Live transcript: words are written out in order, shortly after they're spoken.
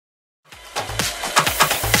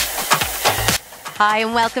Hi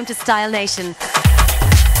and welcome to Style Nation.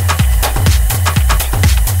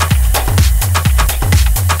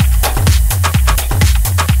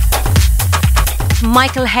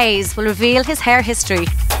 Michael Hayes will reveal his hair history.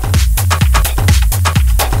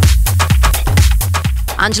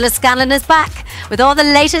 Angela Scanlon is back with all the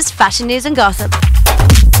latest fashion news and gossip.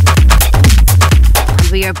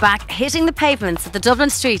 And we are back hitting the pavements of the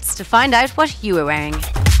Dublin streets to find out what you are wearing.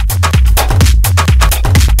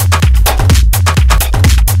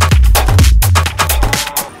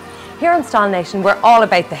 Here on Style Nation, we're all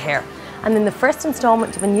about the hair. And in the first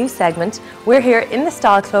instalment of a new segment, we're here in the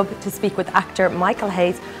Style Club to speak with actor Michael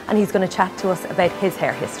Hayes, and he's going to chat to us about his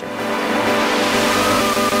hair history.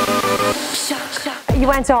 You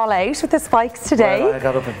went all out with the spikes today. Well, I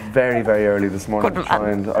got up very, very early this morning to try,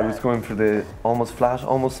 and I was going for the almost flat,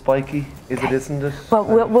 almost spiky. Is it, isn't it? Well,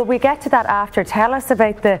 will we get to that after? Tell us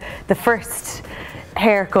about the first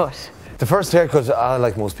haircut. The first haircut,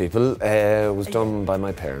 like most people, was done by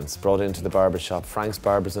my parents. Brought into the barber shop, Frank's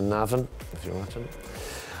Barbers in Navan, if you're watching.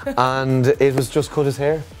 And it was just cut his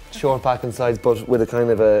hair, short back and sides, but with a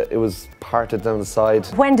kind of it was parted down the side.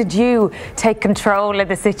 When did you take control of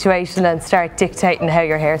the situation and start dictating how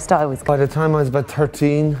your hairstyle was going? By the time I was about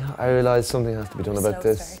 13, I realised something has to be done about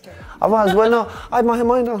this. I was, well no, I had my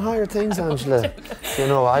mind on higher things, Angela. You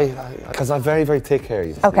know, because I have very, very thick hair,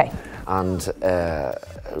 you see. Okay. And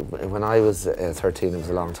when I was 13, it was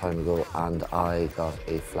a long time ago, and I got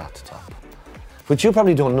a flat top. Which you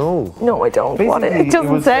probably don't know. No, I don't. It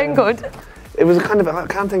doesn't sound good. It was a kind of, I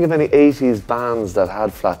can't think of any 80s bands that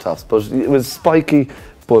had flat tops, but it was spiky,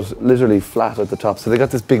 but literally flat at the top. So they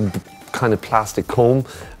got this big kind of plastic comb,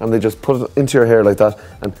 and they just put it into your hair like that,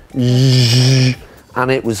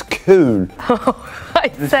 and it was cool. Oh,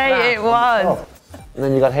 I'd say it was. And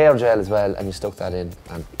then you got hair gel as well, and you stuck that in.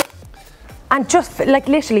 And just like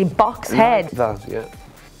literally box head. Like that, yeah.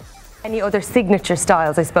 Any other signature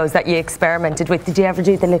styles, I suppose, that you experimented with? Did you ever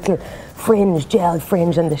do the little fringe, gel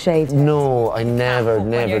fringe and the shaved head? No, I never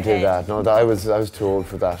did that. No, I was too old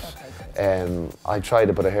for that. I tried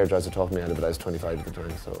it, but a hairdresser taught me on it, but I was 25 at the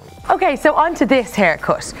time, so. Okay, so on to this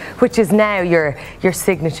haircut, which is now your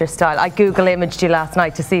signature style. I Google imaged you last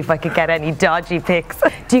night to see if I could get any dodgy pics.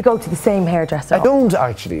 Do you go to the same hairdresser? I don't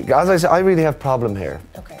actually. As I said, I really have problem hair.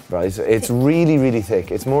 Okay. Right, it's really, really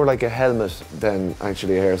thick. It's more like a helmet than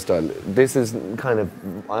actually a hairstyle. This is kind of,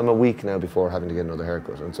 I'm a week now before having to get another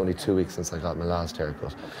haircut, and it's only 2 weeks since I got my last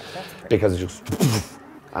haircut. Because it's just,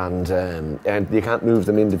 and you can't move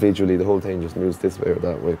them individually, the whole thing just moves this way or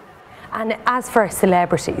that way. And as for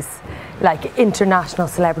celebrities, like international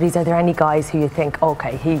celebrities, are there any guys who you think,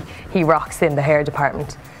 okay, he rocks in the hair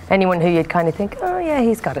department? Anyone who you'd kind of think, oh yeah,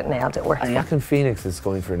 he's got it nailed, it works. Joaquin Phoenix is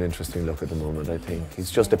going for an interesting look at the moment, I think.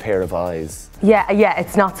 He's just a pair of eyes. Yeah,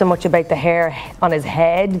 it's not so much about the hair on his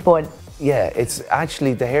head, but... Yeah, it's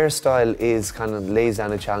actually, the hairstyle is kind of lays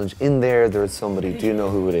down a challenge. In there is somebody, do you know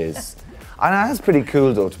who it is? And that's pretty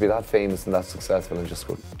cool though, to be that famous and that successful and just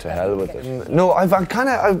go to hell with it. No, I've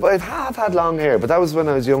had long hair, but that was when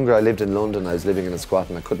I was younger. I lived in London, I was living in a squat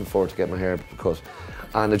and I couldn't afford to get my hair cut.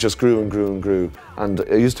 And it just grew and grew and grew. And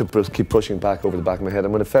I used to keep pushing back over the back of my head,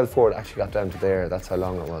 and when it fell forward, it actually got down to there. That's how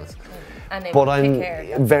long it was. But I'm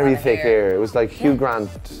very thick hair. It was like Hugh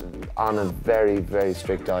Grant on a very, very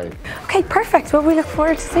strict diet. Okay, perfect. Well, we look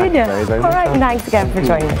forward to seeing you. All right, and thanks again for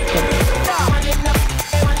joining us.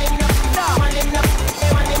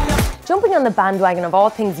 Jumping on the bandwagon of all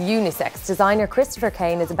things unisex, designer Christopher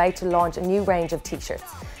Kane is about to launch a new range of t-shirts.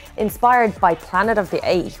 Inspired by Planet of the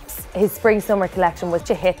Apes, his spring-summer collection was such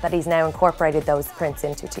a hit that he's now incorporated those prints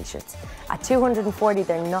into t-shirts. At $240,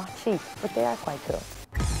 they're not cheap, but they are quite cool.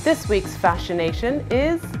 This week's FashioNation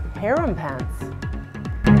is harem pants.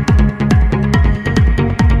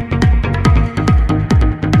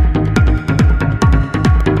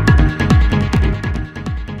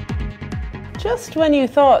 Just when you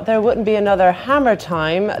thought there wouldn't be another hammer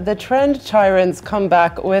time, the trend tyrants come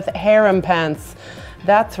back with harem pants.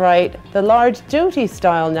 That's right, the large duty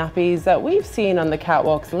style nappies that we've seen on the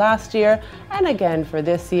catwalks last year and again for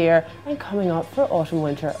this year and coming up for autumn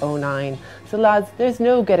winter 09. So lads, there's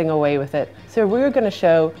no getting away with it. So we're going to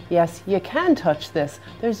show, yes, you can touch this.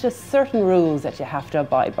 There's just certain rules that you have to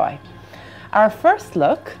abide by. Our first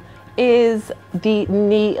look is the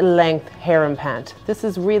knee-length harem pant. This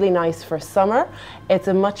is really nice for summer. It's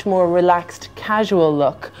a much more relaxed, casual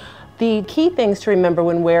look. The key things to remember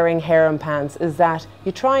when wearing harem pants is that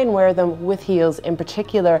you try and wear them with heels, in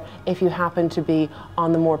particular if you happen to be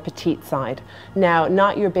on the more petite side. Now,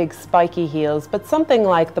 not your big spiky heels, but something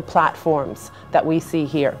like the platforms that we see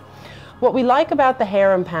here. What we like about the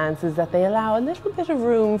harem pants is that they allow a little bit of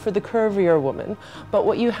room for the curvier woman, but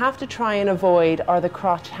what you have to try and avoid are the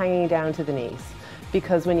crotch hanging down to the knees,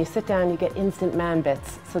 because when you sit down you get instant man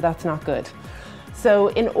bits, so that's not good. So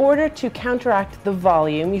in order to counteract the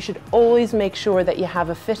volume, you should always make sure that you have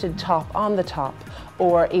a fitted top on the top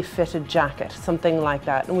or a fitted jacket, something like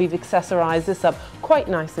that. And we've accessorized this up quite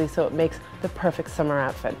nicely so it makes the perfect summer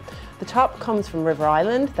outfit. The top comes from River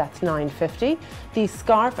Island, that's $9.50. The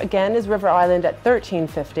scarf again is River Island at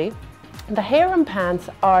 $13.50. The harem pants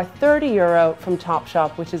are €30 from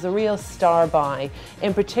Topshop, which is a real star buy,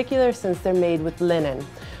 in particular since they're made with linen.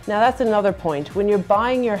 Now that's another point. When you're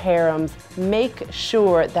buying your harems, make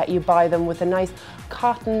sure that you buy them with a nice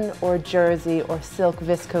cotton or jersey or silk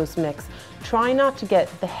viscose mix. Try not to get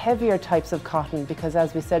the heavier types of cotton because,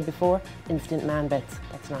 as we said before, instant man bits.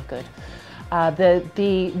 That's not good.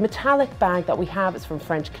 The metallic bag that we have is from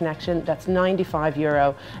French Connection, that's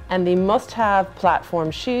 €95, and the must-have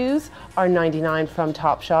platform shoes are $99 from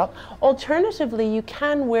Topshop. Alternatively, you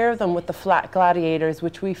can wear them with the flat gladiators,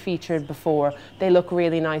 which we featured before. They look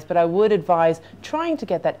really nice, but I would advise trying to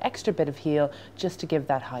get that extra bit of heel just to give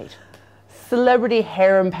that height. Celebrity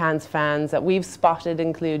harem pants fans that we've spotted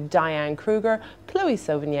include Diane Kruger, Chloe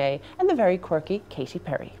Sauvigny, and the very quirky Katy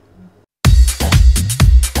Perry.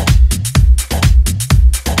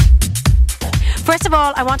 First of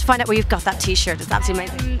all, I want to find out where you've got that t-shirt. It's absolutely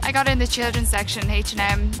amazing. I got it in the children's section,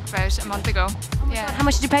 H&M, about a month ago. Yeah. How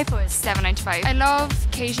much did you pay for it? $7.95. I love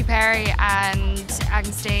Katy Perry and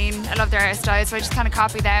Agnes Stain. I love their hairstyles, so I just kind of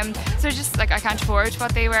copy them. So just like I can't afford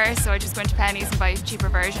what they wear, so I just go into Pennies and buy cheaper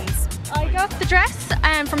versions. I got the dress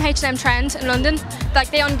from H&M Trend in London. Like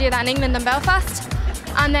they only do that in England and Belfast.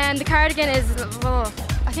 And then the cardigan is,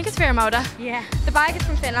 I think it's Fair Moda. Yeah. The bag is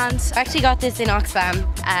from Finland. I actually got this in Oxfam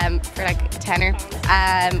for like a tenner.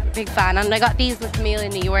 Big fan. And I got these with Camille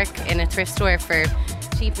in New York in a thrift store for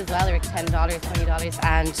cheap as well. They were like $10, $20.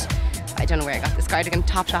 And I don't know where I got this cardigan,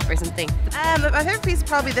 Topshop or something. My favourite piece is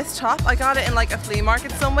probably this top. I got it in like a flea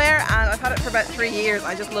market somewhere and I've had it for about 3 years.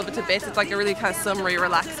 I just love it to bits. It's like a really kind of summery,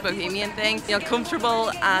 relaxed bohemian thing. You know,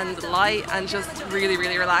 comfortable and light and just really,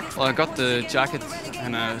 really relaxed. Well, I got the jacket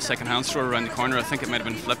in a second-hand store around the corner. I think it might have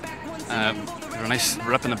been Flip. A nice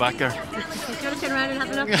rip in the back there. Do you want to turn around and have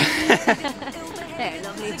a look? There,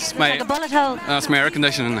 lovely. It's like a bullet hole. That's my air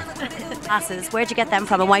conditioning. Glasses. Where'd you get them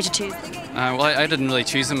from and why'd you choose them? Well, I didn't really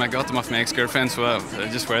choose them. I got them off my ex-girlfriend, so I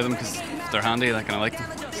just wear them because they're handy, like, and I like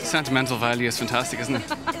them. Sentimental value is fantastic, isn't it?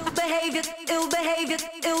 Behavior, ill behavior,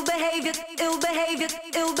 ill behavior, ill behavior,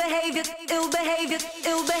 ill behavior, ill behavior,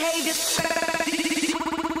 ill behavior.